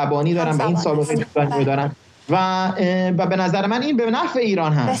زبانی دارن، به این سابقه زبانی دارن و به نظر من این به نفع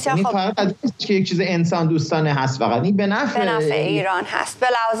ایران هست. این فقط که یک چیز انسان دوستانه هست، فقط این به نفع ایران هست. به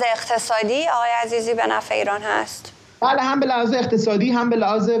لحاظ اقتصادی آقای عزیزی به نفع ایران هست. بله، هم به لحاظ اقتصادی، هم به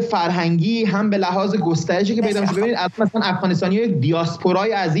لحاظ فرهنگی، هم به لحاظ گسترشی که پیدا میشه. ببینید مثلا افغانستانی‌ها یک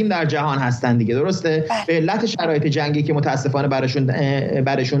دیاسپورای عظیم در جهان هستن دیگه، درسته؟ به علت شرایط جنگی که متاسفانه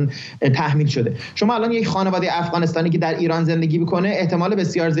براشون تحمیل شده. شما الان یک خانواده افغانستانی که در ایران زندگی میکنه احتمال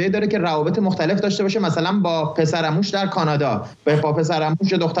بسیار زیادی داره که روابط مختلف داشته باشه، مثلا با پسرعموش در کانادا، با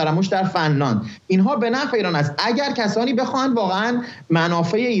پسرعموش یا دخترعموش در فنلاند. اینها به نفع ایران است اگر کسانی بخوان واقعا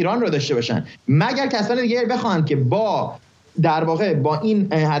منافع ایران رو داشته باشن. مگر کسانی دیگه بخوان که در واقع با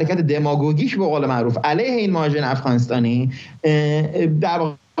این حرکت دماگوگیک به قول معروف علیه این مهاجرین افغانستانی در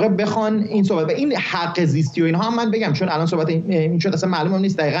واقع بخوان این صحبت و این حق زیستی و اینها هم من بگم، چون الان صحبت این شد اصلا معلومه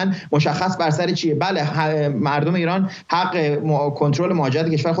نیست دقیقاً مشخص بر سر چیه. بله، مردم ایران حق کنترل مهاجرت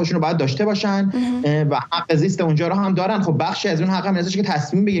کشور خودشون رو باید داشته باشن و حق زیست اونجا رو هم دارن. خب بخشی از اون حق هم هستش که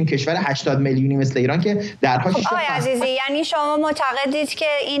تصمیم بگیریم کشور 80 میلیونی مثل ایران که درهاش آقای عزیزی، یعنی شما معتقدید که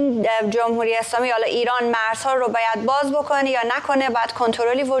این جمهوری اسلامی حالا ایران مرزها رو باید باز بکنه یا نکنه، باید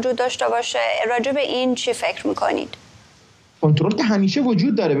کنترلی وجود داشته باشه؟ راجع به این چی فکر می‌کنید؟ کنترل که همیشه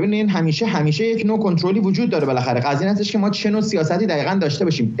وجود داره. ببینید همیشه یک نوع کنترلی وجود داره. بالاخره قضیه هستش که ما چه نوع سیاستی دقیقاً داشته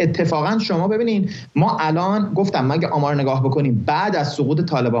باشیم. اتفاقا شما ببینید ما الان گفتم ما اگه آمار نگاه بکنیم بعد از سقوط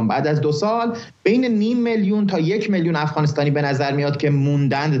طالبان بعد از 2 سال بین 500,000 تا 1,000,000 افغانستانی به نظر میاد که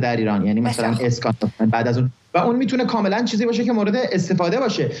موندند در ایران، یعنی مثلا اسکان بعد از اون، و اون میتونه کاملا چیزی باشه که مورد استفاده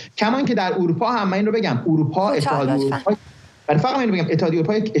باشه. کمان که در اروپا هم من این رو بگم، اتحادیه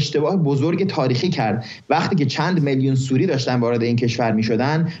اروپا یک اشتباه بزرگ تاریخی کرد. وقتی که چند میلیون سوری داشتن وارد این کشور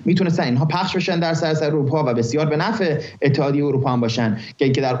میشدن میتونستن اینها پخش بشن در سراسر اروپا و بسیار به نفع اتحادیه اروپا هم باشن که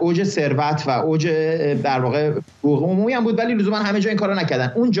در اوج ثروت و اوج در واقع حقوق عمومی هم بود، ولی لزوما همه جا این کارو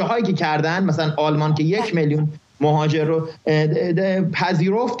نکردن. اون جاهایی که کردن، مثلا آلمان که 1,000,000 مهاجر رو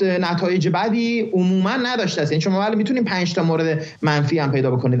پذیرفت، نتایج بدی عموما نداشته است. یعنی شما ولی میتونید 5 تا مورد منفی هم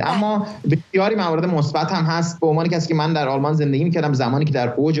پیدا بکنید، اما بسیاری موارد مثبت هم هست. به عنوان کسی که من در آلمان زندگی میکردم زمانی که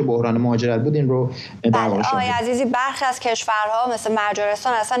در اوج بحران مهاجرت بود، این رو در واقع آقای عزیزی برخی از کشورها مثل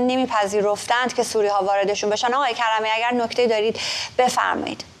مجارستان اصلا نمیپذیرفتند که سوری‌ها واردشون بشن. آقای کرمی اگر نکته دارید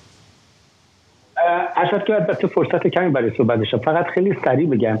بفرمایید. اصلا که البته فرصت کمی برای صحبت داشتم، فقط خیلی سریع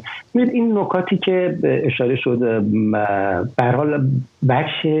بگم. این نکاتی که اشاره شد به هر حال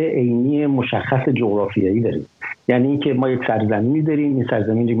بخش عینی مشخص جغرافیایی داریم. یعنی اینکه ما یک سرزمینی داریم، این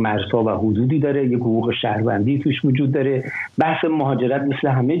سرزمین یک مرزها و حدودی داره، یک حقوق شهروندی توش وجود داره. بحث مهاجرت مثل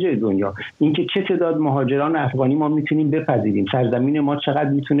همه جای دنیا، اینکه چه تعداد مهاجران افغانی ما میتونیم بپذیریم، سرزمین ما چقدر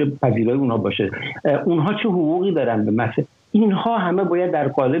میتونه پذیرای اونها باشه، اونها چه حقوقی دارن به مثل اینها همه باید در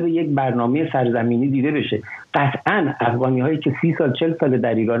قالب یک برنامه سرزمینی دیده بشه. قطعاً افغانی‌هایی که 30 سال 40 سال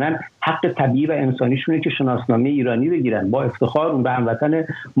در ایرانن حق طبیعی و انسانیشونه که شناسنامه ایرانی بگیرن، با افتخار اون به هموطن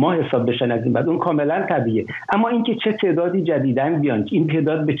ما حساب بشن. از این بعد اون کاملاً طبیعیه. اما اینکه چه تعدادی جدیداً بیان، این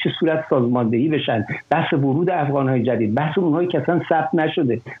تعداد به چه صورت سازماندهی بشن، بحث ورود افغان‌های جدید، بحث اونهایی که اصلا ثبت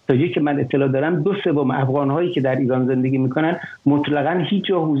نشده، تا جایی که من اطلاع دارم 2/3 افغان‌هایی که در ایران زندگی میکنن مطلقاً هیچ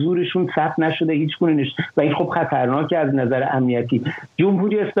جا حضورشون ثبت نشده، هیچ گونه و این خب خطرناکه از نظر امنیتی.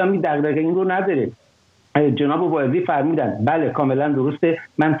 جمهوری اسلامی دغدغه این رو نداره. جناب واعظی فرمودن بله کاملا درسته.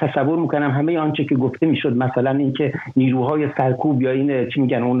 من تصور میکنم همه آنچه که گفته میشد، مثلا اینکه نیروهای سرکوب یا این چی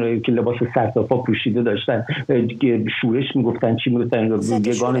میگن اون که لباس سرتاپا پوشیده داشتن، شورش میگفتن، چی میگفتن،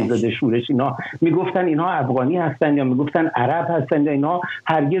 یگان زده شورش، اینا میگفتن اینها افغانی هستن یا میگفتن عرب هستن یا اینا،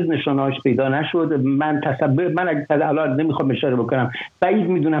 هرگز نشانه‌اش پیدا نشد. من اگه الان نمیخوام اشاره بکنم، بعید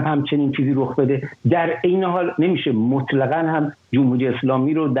میدونم همچنین چیزی رخ بده. در این حال نمیشه مطلقاً هم جمهوری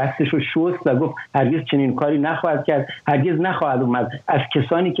اسلامی رو دستش رو شست و گفت هرگز چنین کاری نخواهد کرد، هرگز نخواهد اومد. از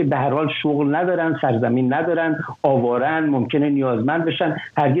کسانی که به هر حال شغل ندارن، سرزمین ندارن، آوارن، ممکنه نیازمند بشن،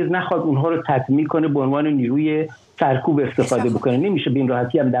 هرگز نخواهد اونها رو تطمیع کنه به عنوان نیروی سرکوب استفاده بکنه. نمیشه به این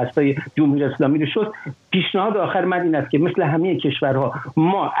راحتی هم دستای جمهوری اسلامی رو شست. پیشنهاد آخر من این است که مثل همه کشورها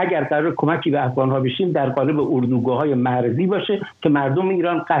ما اگر قرار کمکی به افغان‌ها بشیم در قالب اردوگاه‌های مرزی باشه که مردم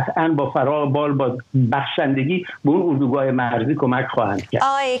ایران قطعاً با فراغ بال با بخشندگی به اون اردوگاه مرزی کمک خواهند کرد.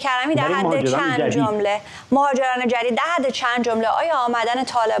 آقای کرمی در حد چند جمله مهاجران جدید، در حد چند جمله آیا آمدن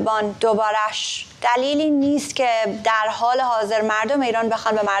طالبان دوبارش دلیلی نیست که در حال حاضر مردم ایران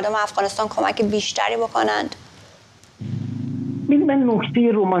بخوان به مردم افغانستان کمک بیشتری بکنند؟ من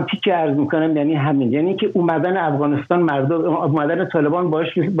نکته رمانتیک عرض میکنم، یعنی همین، یعنی که اومدن افغانستان اومدن طالبان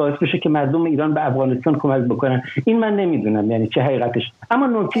باعث بشه که مردم ایران به افغانستان کمک بکنن. این من نمیدونم یعنی چه حقیقتش. اما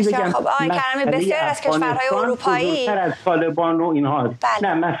نکته بگم خب آقای کرمی بسیار از کشورهای اروپایی بزرگتر از طالبان و اینها هست.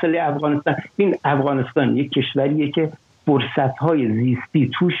 نه مسئله افغانستان، این افغانستان یک کشوریه که فرصت‌های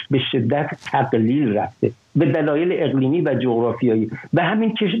زیستی توش به شدت تقلیل رفته به دلایل اقلیمی و جغرافیایی. به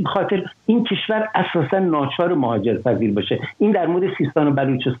همین خاطر این کشور اساساً ناچار مهاجرپذیر باشه. این در مورد سیستان و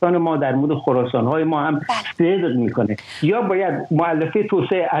بلوچستان ما، در مورد خراسان‌های ما هم صدق میکنه. یا باید مؤلفه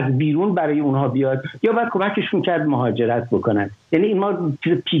توسعه از بیرون برای اونها بیاد یا باید کمکشون کرد مهاجرت بکنن. یعنی ما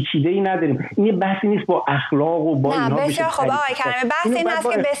چیز پیچیده‌ای نداریم. این بحثی نیست با اخلاق و با اینا. بسیار خوب آقای کرمی، بحث این است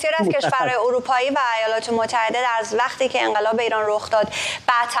که بسیار از کشورهای اروپایی و ایالات متحده از وقتی که انقلاب ایران رخ داد،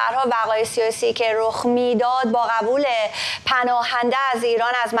 بعدترها وقایع سیاسی که رخ میداد با قبول پناهنده از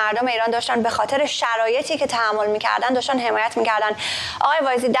ایران از مردم ایران داشتن به خاطر شرایطی که تحمل میکردن داشتن حمایت میکردن. آقای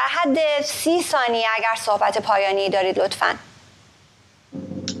وایزی در حد 30 ثانیه اگر صحبت پایانی دارید لطفاً.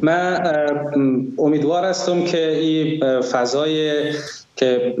 من امیدوار هستم که این فضای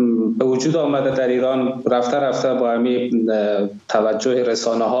که به وجود آمده در ایران رفته با همین توجه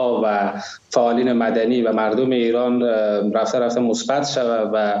رسانه‌ها و فعالین مدنی و مردم ایران رفته مثبت شود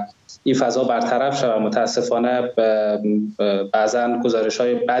و این فضا برطرف شود. متاسفانه بعضا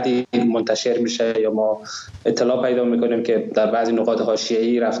گزارش‌های بدی منتشر میشه یا ما اطلاع پیدا میکنیم که در بعضی نقاط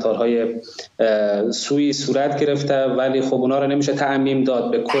حاشیه‌ای رفتارهای سوئی صورت گرفته، ولی خب اونا رو نمیشه تعمیم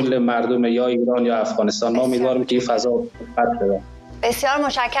داد به کل مردم یا ایران یا افغانستان. ما امیدواریم که این فضا بد بشه. بسیار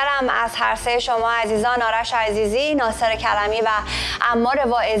متشکرم از هر سه شما عزیزان، آرش عزیزی، ناصر کرمی و عمار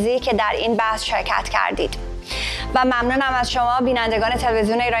واعظی که در این بحث شرکت کردید. و ممنونم از شما بینندگان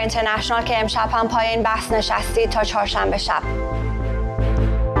تلویزیون ایران اینترنشنال که امشب هم پای این بحث نشستید تا چهارشنبه شب.